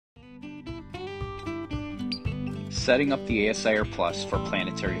Setting up the ASIAIR Plus for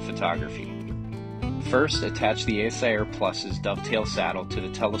planetary photography. First, attach the ASIAIR Plus's dovetail saddle to the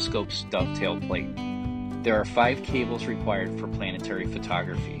telescope's dovetail plate. There are 5 cables required for planetary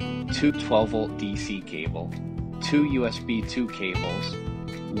photography: 2 12-volt DC cable, 2 USB 2 cables,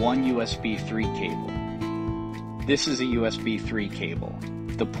 1 USB 3 cable. This is a USB 3 cable.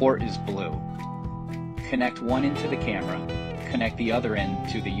 The port is blue. Connect one end to the camera. Connect the other end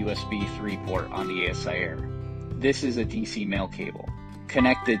to the USB 3 port on the ASIAIR. This is a DC male cable.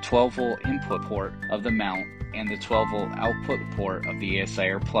 Connect the 12-volt input port of the mount and the 12-volt output port of the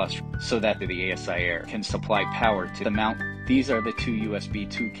ASIAIR Plus so that the ASIAIR can supply power to the mount. These are the 2 USB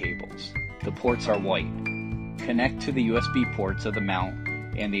 2 cables. The ports are white. Connect to the USB ports of the mount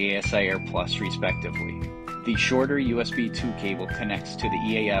and the ASIAIR Plus respectively. The shorter USB 2 cable connects to the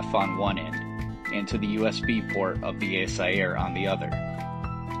EAF on one end and to the USB port of the ASIAIR on the other.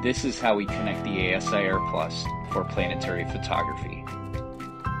 This is how we connect the ASIAIR Plus for planetary photography.